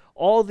verses,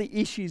 all the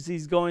issues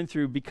he's going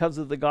through because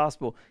of the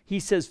gospel. He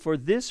says, "For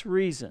this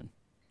reason,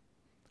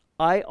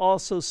 I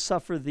also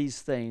suffer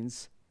these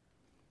things.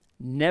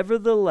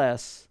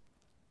 Nevertheless,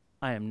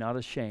 I am not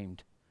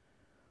ashamed.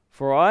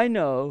 For I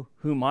know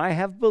whom I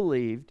have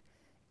believed,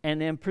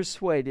 and am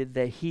persuaded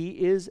that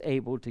He is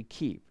able to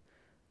keep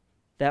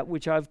that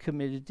which I've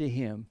committed to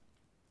Him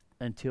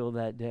until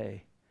that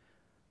day."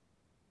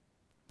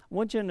 I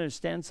want you to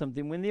understand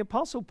something. When the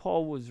Apostle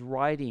Paul was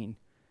writing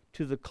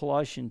to the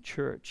Colossian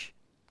church,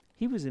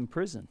 he was in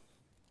prison.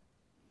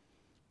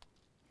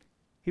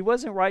 He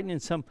wasn't writing in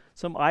some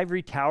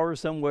ivory tower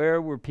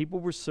somewhere where people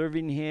were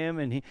serving him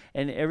and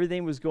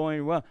everything was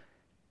going well.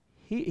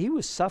 He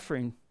was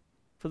suffering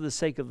for the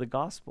sake of the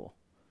gospel.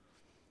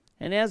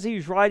 And as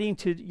he's writing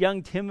to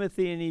young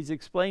Timothy and he's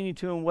explaining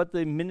to him what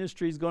the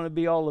ministry is going to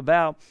be all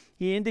about,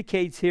 he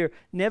indicates here,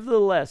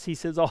 nevertheless, he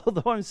says,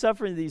 although I'm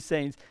suffering these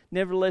things,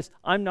 nevertheless,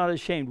 I'm not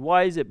ashamed.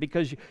 Why is it?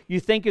 Because you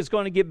think it's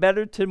going to get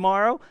better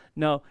tomorrow?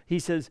 No, he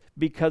says,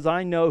 because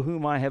I know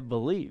whom I have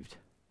believed.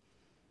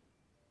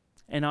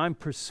 And I'm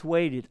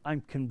persuaded,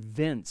 I'm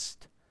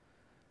convinced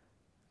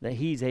that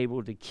he's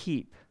able to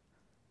keep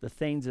the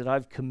things that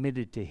I've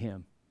committed to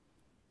him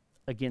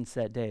against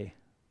that day,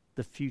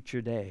 the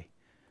future day.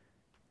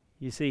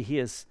 You see, he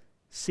is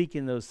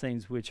seeking those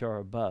things which are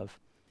above.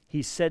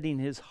 He's setting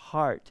his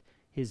heart,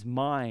 his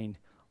mind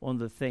on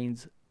the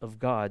things of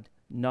God,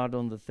 not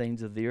on the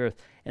things of the earth.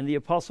 And the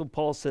Apostle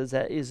Paul says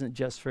that isn't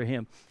just for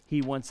him.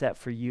 He wants that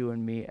for you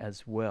and me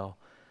as well.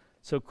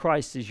 So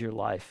Christ is your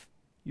life.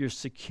 You're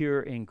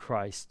secure in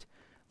Christ.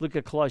 Look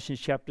at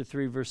Colossians chapter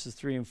 3, verses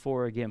 3 and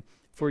 4 again.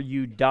 For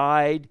you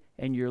died,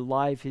 and your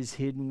life is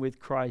hidden with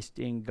Christ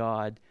in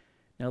God.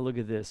 Now look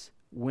at this.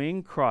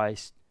 When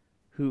Christ,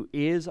 who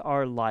is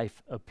our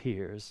life,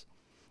 appears,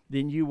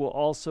 then you will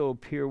also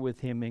appear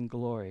with him in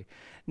glory.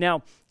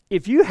 Now,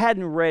 if you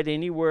hadn't read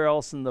anywhere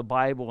else in the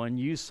Bible and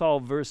you saw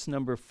verse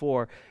number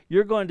 4,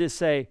 you're going to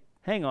say,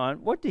 hang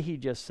on, what did he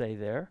just say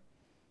there?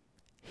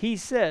 He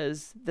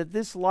says that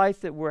this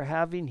life that we're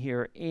having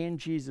here in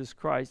Jesus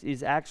Christ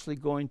is actually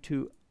going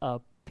to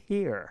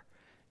appear.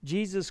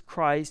 Jesus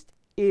Christ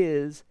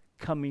is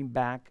coming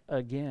back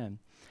again.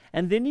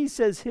 And then he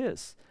says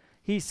his.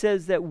 He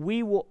says that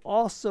we will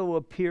also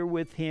appear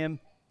with him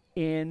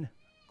in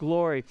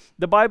glory.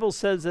 The Bible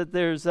says that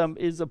there's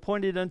is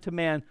appointed unto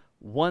man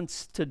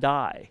once to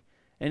die,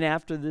 and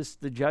after this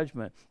the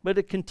judgment. But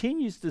it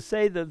continues to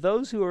say that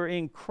those who are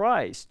in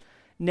Christ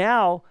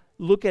now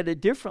look at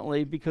it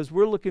differently because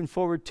we're looking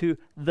forward to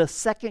the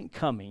second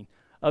coming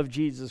of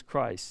Jesus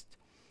Christ.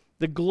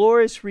 The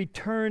glorious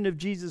return of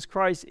Jesus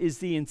Christ is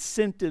the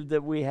incentive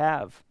that we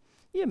have.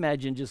 You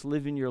imagine just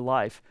living your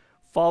life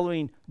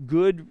following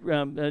good,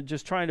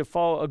 just trying to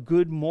follow a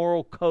good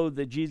moral code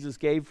that Jesus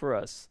gave for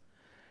us,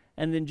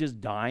 and then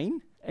just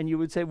dying? And you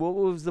would say, well,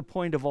 what was the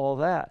point of all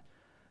that?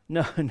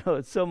 No,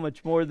 it's so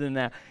much more than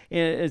that.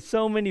 And it's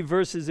so many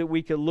verses that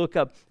we could look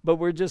up, but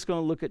we're just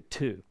going to look at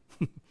two.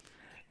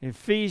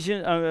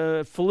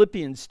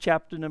 Philippians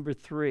chapter number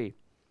 3.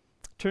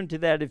 Turn to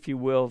that if you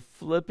will.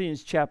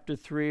 Philippians chapter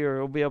 3, or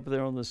it'll be up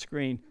there on the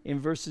screen, in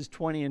verses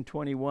 20 and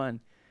 21.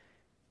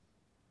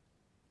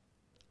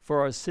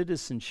 For our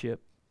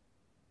citizenship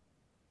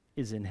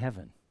is in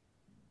heaven,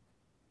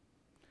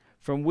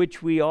 from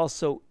which we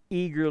also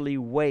eagerly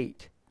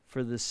wait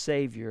for the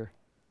Savior,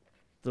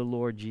 the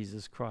Lord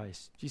Jesus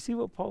Christ. Do you see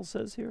what Paul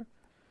says here?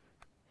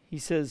 He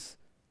says,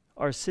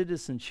 our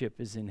citizenship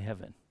is in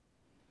heaven.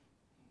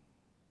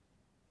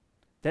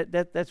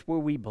 That's where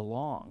we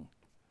belong.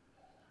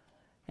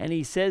 And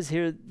he says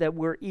here that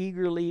we're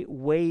eagerly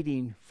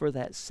waiting for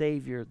that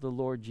Savior, the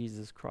Lord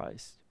Jesus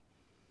Christ.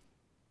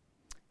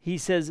 He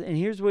says, and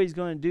here's what he's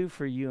going to do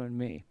for you and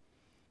me.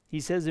 He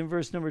says in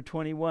verse number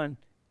 21,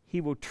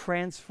 he will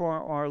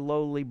transform our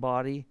lowly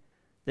body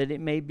that it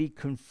may be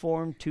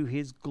conformed to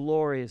his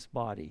glorious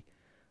body,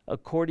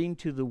 according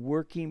to the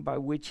working by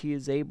which he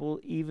is able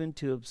even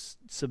to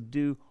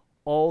subdue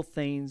all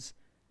things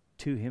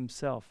to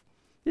himself.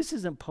 This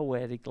isn't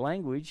poetic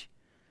language.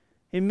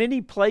 In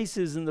many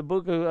places in the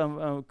book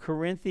of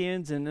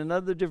Corinthians and in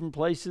other different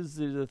places,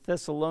 the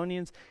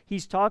Thessalonians,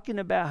 he's talking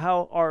about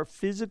how our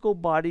physical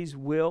bodies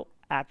will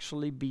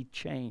actually be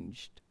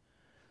changed.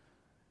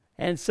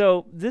 And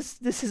so this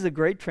is a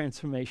great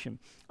transformation.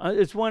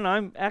 It's one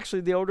I'm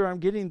actually, the older I'm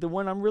getting, the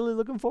one I'm really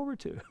looking forward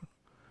to.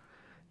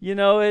 You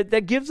know,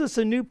 that gives us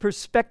a new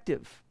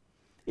perspective.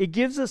 It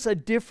gives us a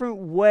different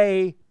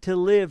way to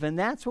live. And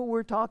that's what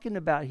we're talking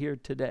about here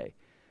today.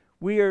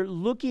 We are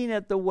looking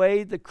at the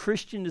way the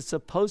Christian is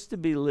supposed to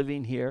be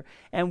living here,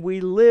 and we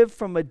live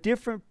from a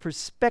different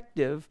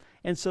perspective,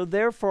 and so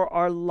therefore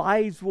our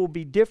lives will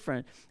be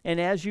different.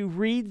 And as you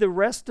read the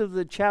rest of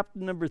the chapter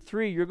number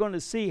 3, you're going to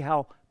see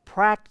how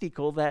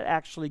practical that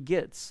actually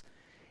gets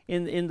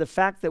in the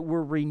fact that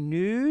we're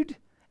renewed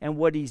and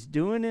what he's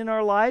doing in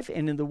our life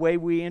and in the way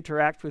we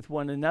interact with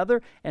one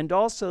another, and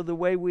also the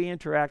way we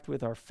interact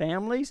with our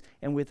families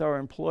and with our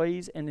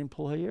employees and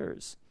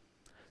employers.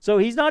 So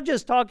he's not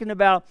just talking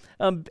about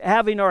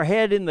having our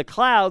head in the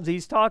clouds.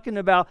 He's talking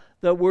about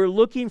that we're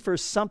looking for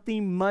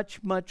something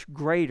much, much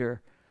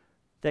greater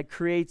that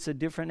creates a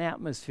different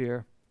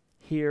atmosphere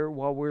here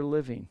while we're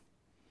living.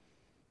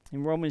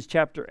 In Romans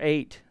chapter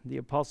 8, the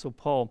Apostle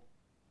Paul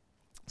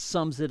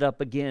sums it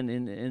up again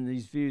in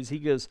these views. He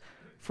goes,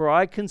 for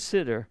I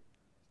consider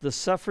the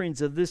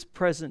sufferings of this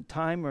present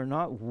time are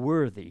not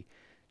worthy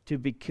to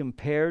be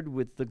compared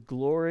with the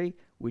glory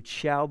which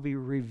shall be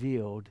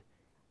revealed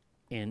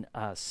in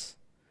us.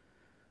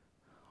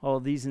 all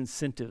these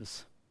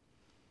incentives.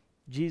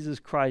 Jesus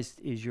Christ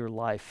is your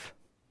life.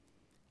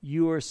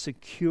 You are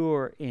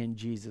secure in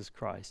Jesus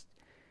Christ.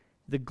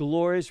 The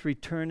glorious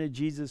return of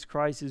Jesus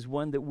Christ is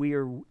one that we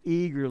are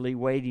eagerly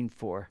waiting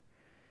for.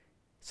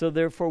 So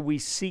therefore we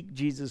seek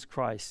Jesus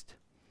Christ.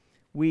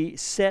 We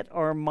set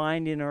our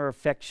mind and our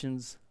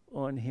affections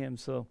on him.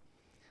 So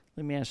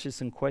let me ask you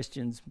some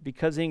questions.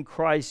 Because in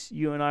Christ,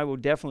 you and I will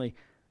definitely,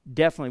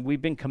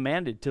 we've been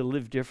commanded to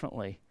live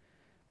differently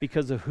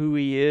because of who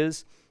he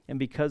is and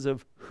because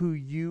of who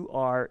you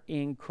are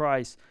in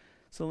Christ.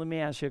 So let me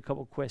ask you a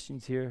couple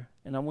questions here,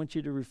 and I want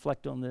you to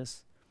reflect on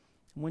this.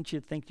 I want you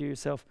to think to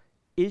yourself,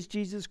 is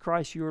Jesus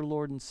Christ your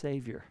Lord and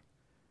Savior?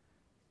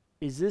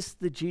 Is this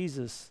the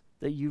Jesus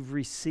that you've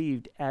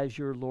received as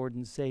your Lord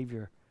and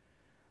Savior?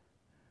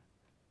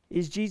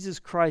 Is Jesus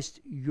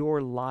Christ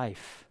your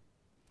life?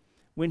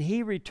 When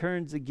he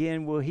returns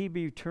again, will he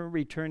be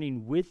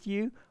returning with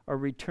you or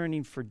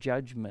returning for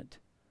judgment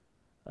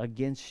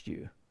against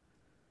you?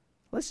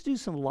 Let's do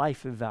some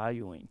life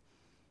evaluating.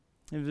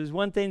 If there's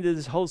one thing that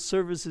this whole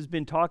service has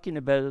been talking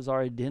about is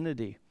our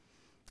identity.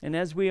 And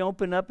as we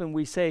open up and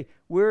we say,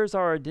 where does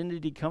our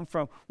identity come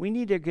from? We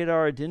need to get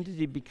our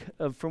identity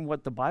from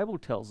what the Bible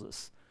tells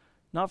us,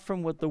 not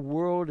from what the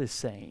world is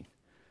saying.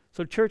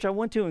 So church, I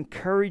want to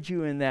encourage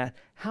you in that.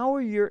 How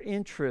are your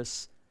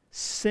interests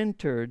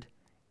centered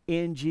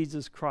in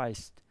Jesus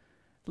Christ?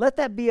 Let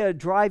that be a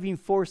driving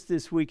force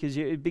this week as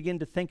you begin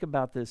to think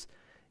about this.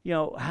 You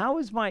know, how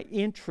is my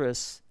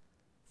interest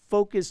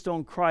focused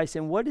on Christ,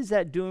 and what is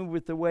that doing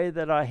with the way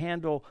that I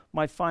handle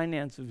my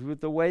finances, with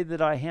the way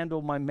that I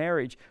handle my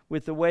marriage,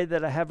 with the way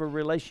that I have a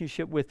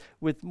relationship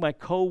with my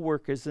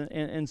co-workers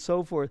and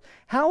so forth?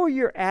 How are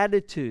your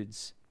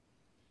attitudes?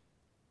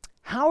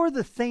 How are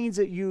the things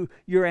that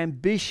your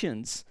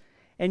ambitions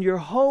and your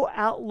whole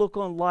outlook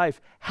on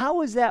life,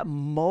 how is that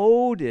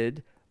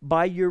molded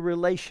by your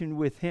relation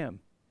with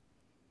him?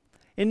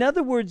 In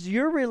other words,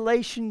 your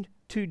relation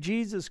to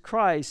Jesus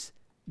Christ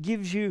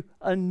gives you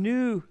a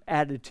new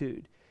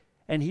attitude.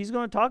 And he's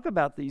going to talk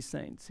about these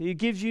things. He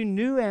gives you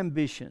new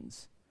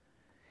ambitions.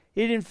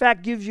 It, in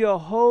fact, gives you a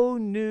whole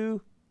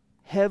new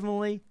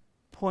heavenly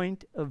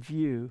point of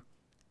view,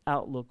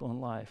 outlook on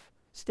life.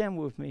 Stand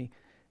with me.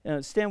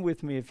 Stand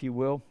with me, if you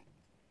will.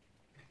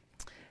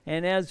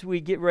 And as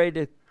we get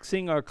ready to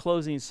sing our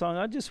closing song,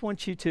 I just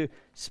want you to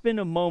spend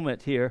a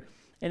moment here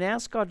and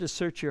ask God to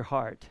search your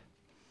heart.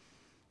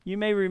 You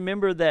may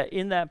remember that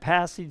in that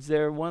passage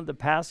there, one of the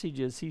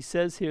passages, he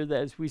says here that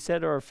as we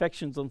set our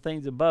affections on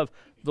things above,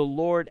 the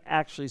Lord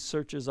actually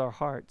searches our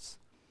hearts.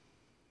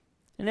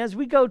 And as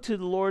we go to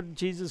the Lord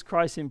Jesus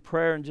Christ in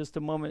prayer in just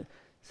a moment,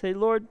 say,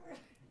 Lord,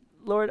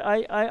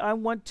 I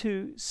want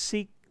to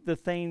seek the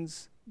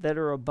things that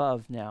are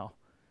above now.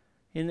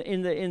 In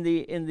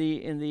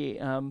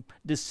the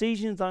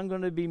decisions I'm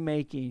going to be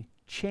making,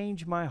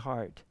 change my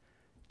heart,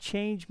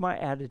 change my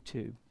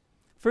attitude.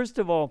 First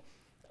of all,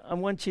 I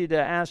want you to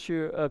ask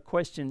you a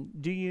question.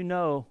 Do you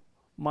know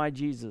my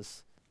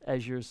Jesus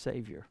as your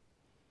Savior?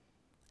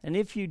 And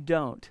if you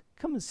don't,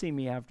 come and see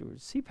me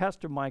afterwards. See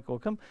Pastor Michael.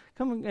 Come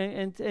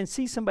and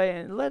see somebody,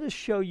 and let us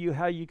show you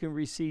how you can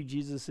receive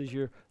Jesus as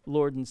your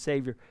Lord and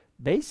Savior.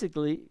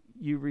 Basically,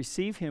 you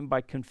receive him by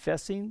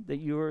confessing that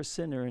you are a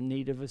sinner in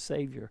need of a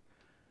Savior.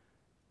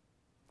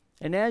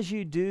 And as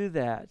you do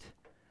that,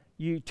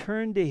 you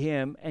turn to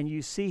him and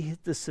you see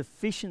the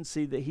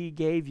sufficiency that he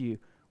gave you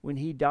when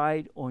he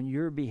died on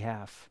your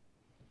behalf,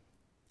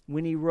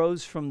 when he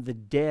rose from the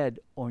dead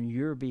on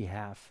your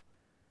behalf,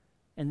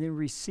 and then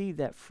receive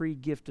that free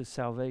gift of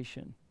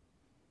salvation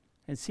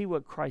and see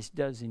what Christ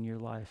does in your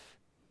life.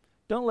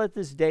 Don't let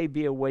this day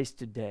be a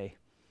wasted day.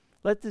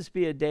 Let this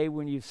be a day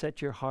when you've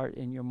set your heart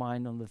and your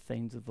mind on the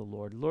things of the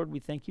Lord. Lord, we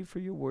thank you for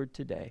your word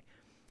today,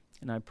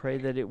 and I pray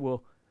that it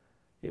will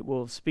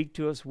speak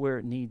to us where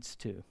it needs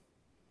to.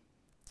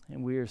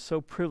 And we are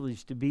so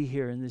privileged to be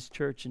here in this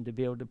church and to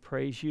be able to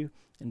praise you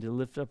and to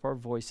lift up our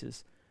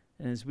voices.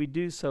 And as we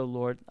do so,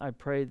 Lord, I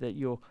pray that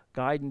you'll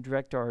guide and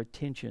direct our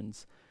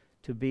attentions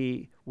to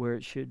be where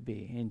it should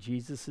be. In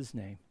Jesus'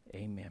 name,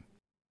 amen.